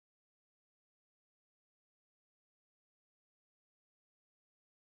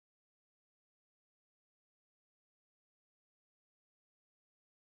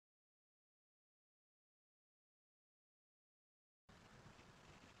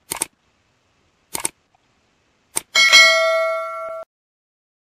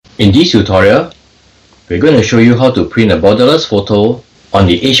In this tutorial, we're going to show you how to print a borderless photo on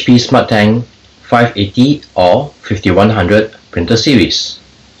the HP SmartTank 580 or 5100 printer series.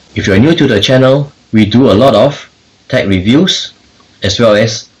 If you're new to the channel, we do a lot of tech reviews as well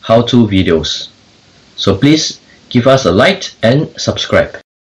as how-to videos. So please give us a like and subscribe.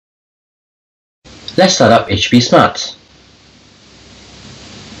 Let's start up HP Smart.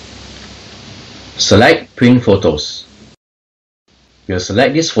 Select Print Photos. We'll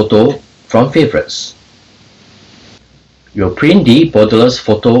select this photo from Favorites. We'll print the borderless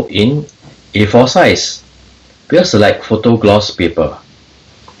photo in A4 size. We'll select Photo Gloss Paper.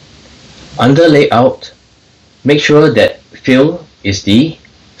 Under Layout, make sure that Fill is the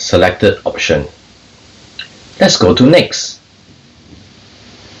selected option. Let's go to Next.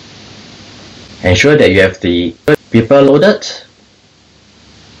 Ensure that you have the paper loaded.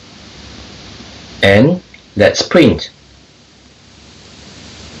 And let's print.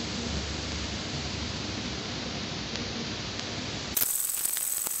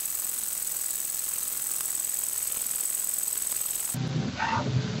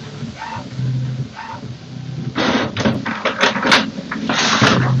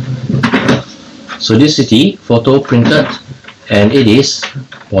 So this is the photo printed and it is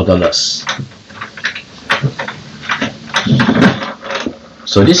borderless.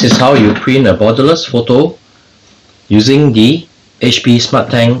 So this is how you print a borderless photo using the HP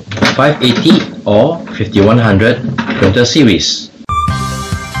SmartTank 580 or 5100 printer series.